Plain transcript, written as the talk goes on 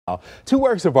Two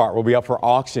works of art will be up for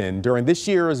auction during this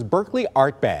year's Berkley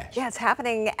Art Bash. Yeah, it's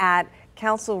happening at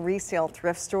Council Resale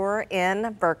Thrift Store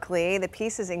in Berkeley. The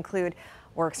pieces include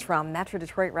works from Metro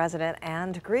Detroit resident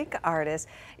and Greek artist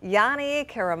Yanni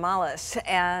Karamalis,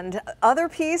 and other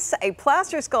piece, a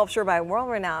plaster sculpture by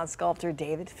world-renowned sculptor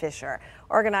David Fisher.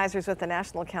 Organizers with the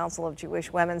National Council of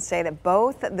Jewish Women say that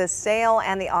both the sale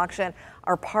and the auction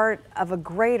are part of a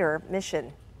greater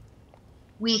mission.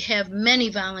 We have many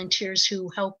volunteers who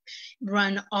help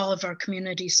run all of our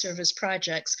community service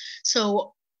projects.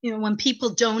 So, when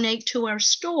people donate to our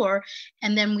store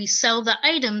and then we sell the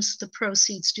items, the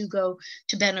proceeds do go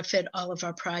to benefit all of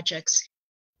our projects.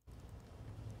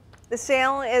 The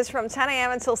sale is from 10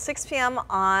 a.m. until 6 p.m.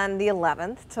 on the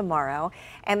 11th, tomorrow,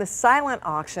 and the silent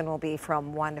auction will be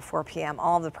from 1 to 4 p.m.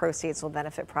 All of the proceeds will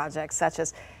benefit projects such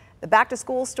as the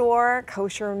back-to-school store,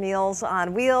 kosher meals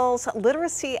on wheels,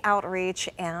 literacy outreach,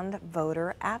 and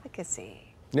voter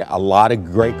advocacy. Yeah, a lot of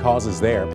great causes there.